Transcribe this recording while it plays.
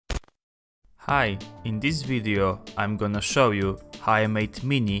Hi, in this video I'm gonna show you how I made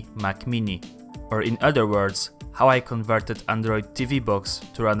Mini Mac Mini, or in other words, how I converted Android TV box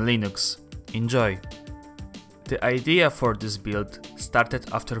to run Linux. Enjoy! The idea for this build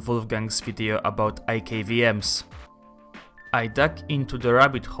started after Wolfgang's video about IKVMs. I dug into the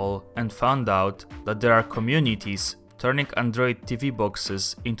rabbit hole and found out that there are communities turning Android TV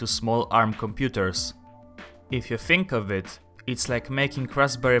boxes into small ARM computers. If you think of it, it's like making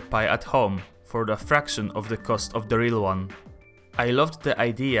Raspberry Pi at home for the fraction of the cost of the real one. I loved the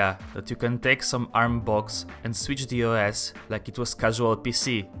idea that you can take some ARM box and switch the OS like it was casual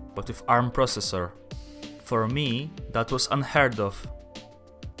PC, but with ARM processor. For me, that was unheard of.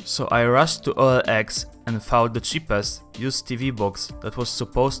 So I rushed to OLX and found the cheapest used TV box that was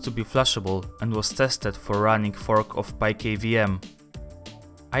supposed to be flashable and was tested for running fork of PyKVM.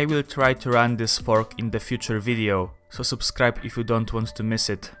 I will try to run this fork in the future video, so subscribe if you don't want to miss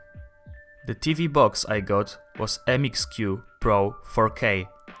it. The TV box I got was MXQ Pro 4K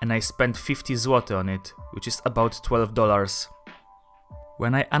and I spent 50 zł on it, which is about $12.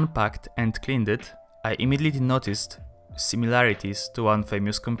 When I unpacked and cleaned it, I immediately noticed similarities to one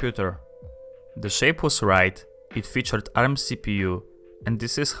famous computer. The shape was right, it featured ARM CPU, and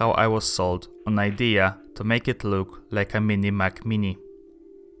this is how I was sold on idea to make it look like a mini Mac Mini.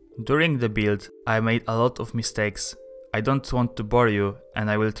 During the build, I made a lot of mistakes. I don't want to bore you and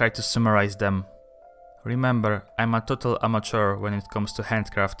I will try to summarize them. Remember, I'm a total amateur when it comes to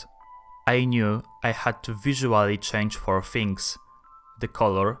handcraft. I knew I had to visually change 4 things: the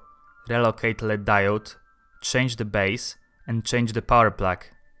color, relocate LED diode, change the base, and change the power plug.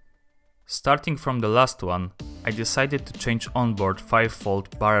 Starting from the last one, I decided to change onboard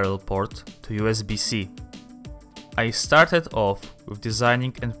 5V barrel port to USB-C. I started off with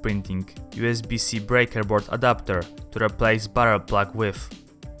designing and printing USB-C breaker board adapter to replace barrel plug with.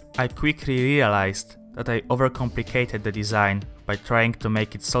 I quickly realized that I overcomplicated the design by trying to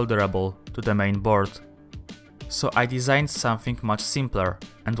make it solderable to the main board. So I designed something much simpler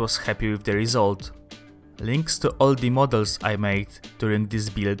and was happy with the result. Links to all the models I made during this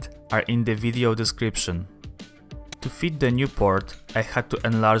build are in the video description. To fit the new port, I had to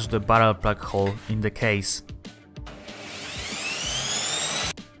enlarge the barrel plug hole in the case.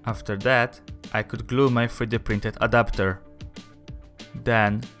 After that, I could glue my 3D printed adapter.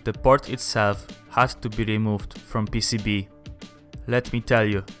 Then, the port itself had to be removed from PCB. Let me tell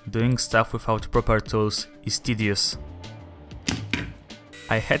you, doing stuff without proper tools is tedious.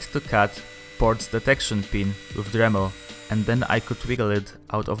 I had to cut port's detection pin with Dremel, and then I could wiggle it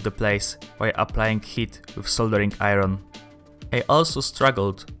out of the place while applying heat with soldering iron. I also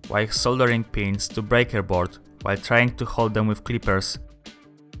struggled while soldering pins to breaker board while trying to hold them with clippers,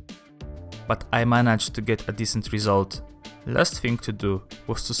 but I managed to get a decent result. Last thing to do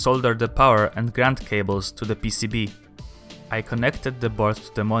was to solder the power and ground cables to the PCB. I connected the board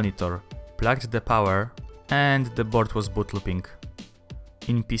to the monitor, plugged the power, and the board was boot looping.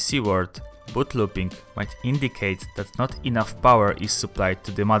 In PC world, boot looping might indicate that not enough power is supplied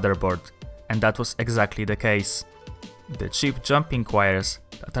to the motherboard, and that was exactly the case. The cheap jumping wires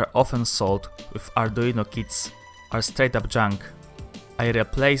that are often sold with Arduino kits are straight up junk. I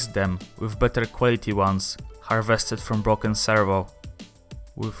replaced them with better quality ones, harvested from broken servo.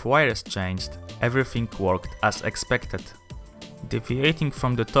 With wires changed, everything worked as expected. Deviating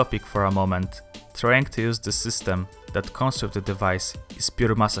from the topic for a moment, trying to use the system that comes with the device is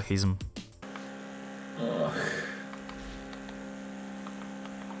pure masochism.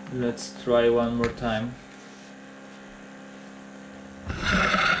 Let's try one more time.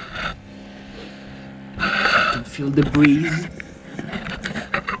 I can feel the breeze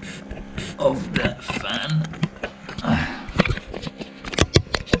of the fan.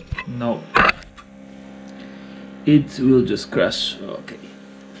 No, it will just crash. Okay,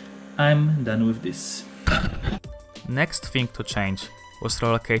 I'm done with this. Next thing to change was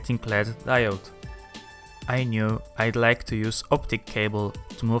relocating LED diode. I knew I'd like to use optic cable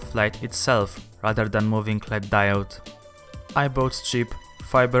to move light itself rather than moving LED diode. I bought cheap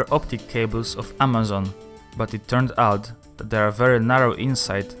fiber optic cables of Amazon, but it turned out that they are very narrow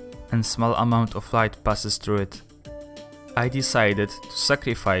inside and small amount of light passes through it. I decided to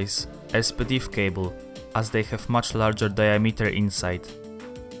sacrifice SPDIF cable as they have much larger diameter inside.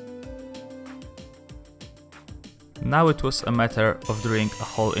 Now it was a matter of drilling a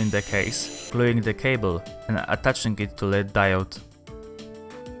hole in the case, gluing the cable and attaching it to LED diode.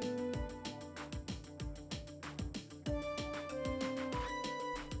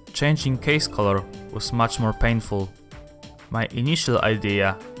 Changing case color was much more painful. My initial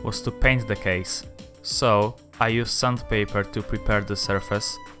idea was to paint the case, so I used sandpaper to prepare the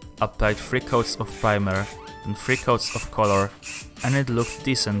surface applied 3 coats of primer and 3 coats of color, and it looked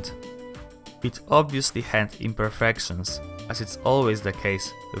decent. It obviously had imperfections, as it's always the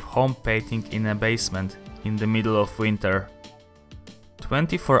case with home painting in a basement in the middle of winter.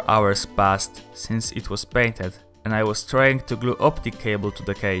 24 hours passed since it was painted, and I was trying to glue optic cable to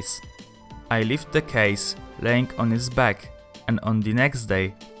the case. I left the case laying on its back, and on the next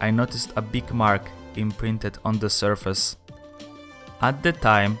day I noticed a big mark imprinted on the surface. At the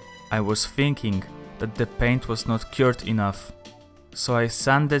time I was thinking that the paint was not cured enough, so I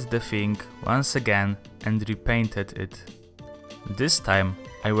sanded the thing once again and repainted it. This time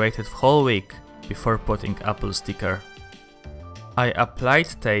I waited whole week before putting Apple sticker. I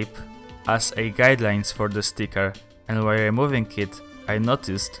applied tape as a guidelines for the sticker, and while removing it I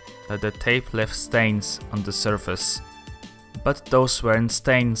noticed that the tape left stains on the surface. But those weren't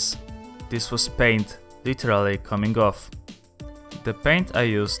stains, this was paint literally coming off. The paint I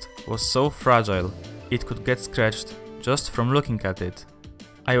used was so fragile it could get scratched just from looking at it.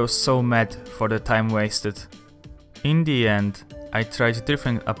 I was so mad for the time wasted. In the end, I tried a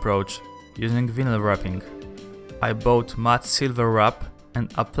different approach using vinyl wrapping. I bought matte silver wrap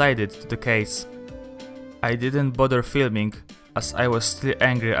and applied it to the case. I didn't bother filming as I was still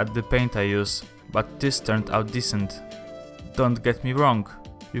angry at the paint I used, but this turned out decent. Don't get me wrong,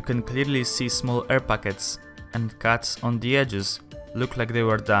 you can clearly see small air pockets, and cuts on the edges look like they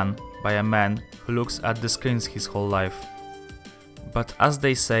were done by a man who looks at the screens his whole life. But as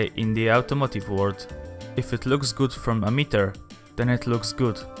they say in the automotive world, if it looks good from a meter, then it looks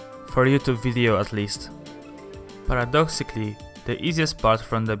good, for YouTube video at least. Paradoxically, the easiest part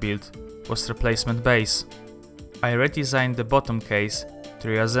from the build was replacement base. I redesigned the bottom case to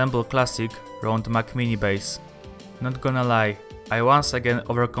reassemble classic round Mac Mini base. Not gonna lie, I once again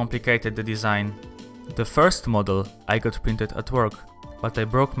overcomplicated the design. The first model I got printed at work, but I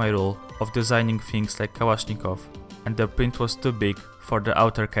broke my rule of designing things like Kalashnikov, and the print was too big for the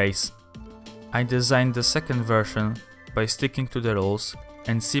outer case. I designed the second version by sticking to the rules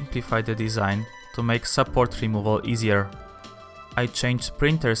and simplified the design to make support removal easier. I changed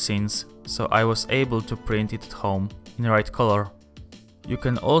printer scenes so I was able to print it at home in the right color. You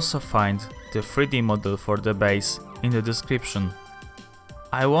can also find the 3D model for the base in the description.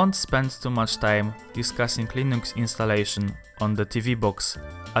 I won't spend too much time discussing Linux installation on the TV box,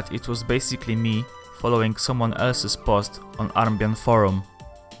 as it was basically me following someone else's post on Armbian forum.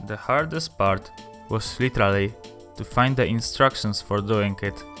 The hardest part was literally to find the instructions for doing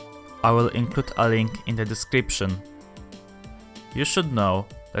it. I will include a link in the description. You should know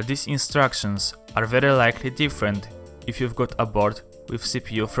that these instructions are very likely different if you've got a board with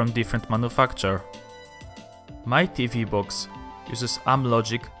CPU from different manufacturer. My TV box uses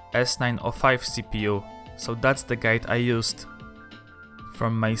Amlogic S905 CPU, so that's the guide I used.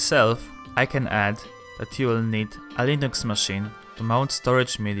 From myself, I can add that you will need a Linux machine to mount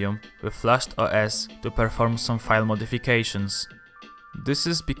storage medium with Flashed OS to perform some file modifications. This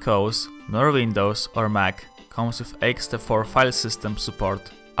is because nor Windows or Mac comes with ext4 file system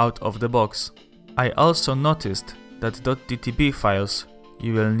support out of the box. I also noticed that .dtb files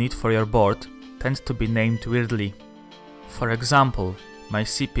you will need for your board tend to be named weirdly. For example, my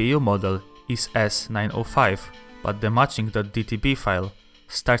CPU model is S905, but the matching .dtb file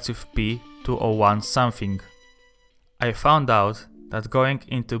starts with P201 something. I found out that going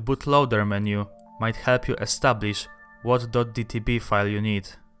into bootloader menu might help you establish what .dtb file you need.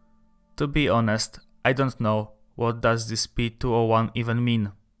 To be honest, I don't know what does this P201 even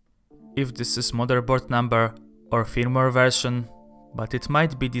mean. If this is motherboard number or firmware version, but it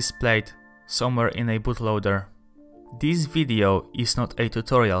might be displayed somewhere in a bootloader. This video is not a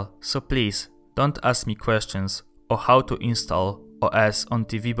tutorial, so please don't ask me questions on how to install OS on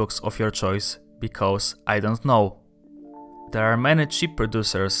TV box of your choice, because I don't know. There are many chip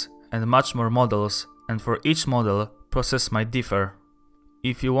producers and much more models, and for each model process might differ.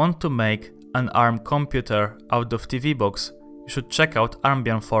 If you want to make an ARM computer out of TV box, you should check out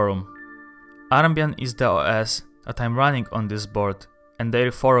Armbian forum. Armbian is the OS that I'm running on this board, and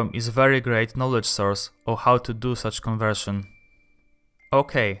their forum is very great knowledge source of how to do such conversion.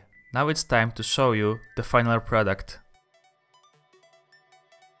 Okay, now it's time to show you the final product.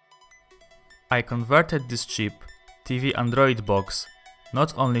 I converted this cheap TV Android box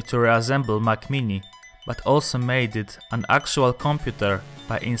not only to reassemble Mac Mini, but also made it an actual computer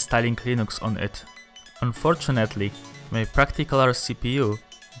by installing Linux on it. Unfortunately, my Practicaler CPU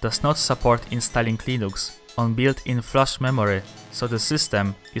does not support installing Linux on built-in flash memory, so the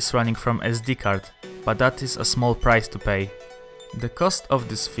system is running from SD card, but that is a small price to pay. The cost of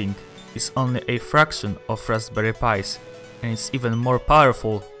this thing is only a fraction of Raspberry Pis, and it's even more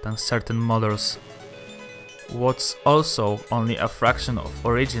powerful than certain models. What's also only a fraction of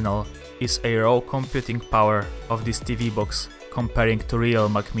original is a raw computing power of this TV box comparing to real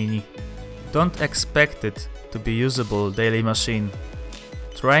Mac Mini. Don't expect it to be usable daily machine.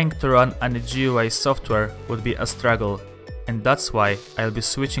 Trying to run any GUI software would be a struggle, and that's why I'll be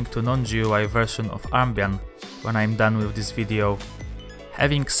switching to non-GUI version of Armbian when I'm done with this video.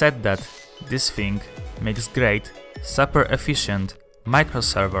 Having said that, this thing makes great, super efficient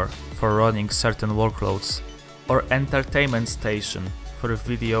microserver for running certain workloads, or entertainment station for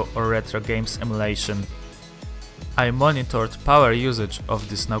video or retro games emulation. I monitored power usage of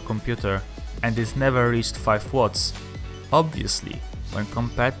this new computer and it never reached 5 watts. Obviously, when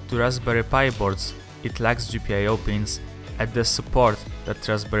compared to Raspberry Pi boards, it lacks GPIO pins and the support that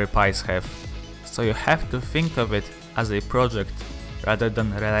Raspberry Pis have. So you have to think of it as a project rather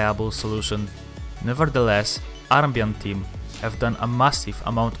than a reliable solution. Nevertheless, Armbian team have done a massive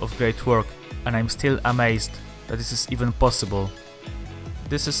amount of great work, and I'm still amazed that this is even possible.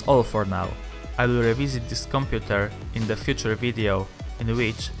 This is all for now. I will revisit this computer in the future video, in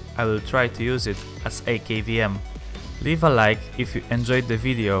which I will try to use it as AKVM. Leave a like if you enjoyed the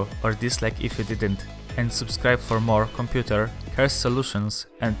video or dislike if you didn't, and subscribe for more computer, care solutions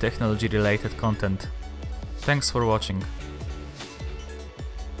and technology related content. Thanks for watching.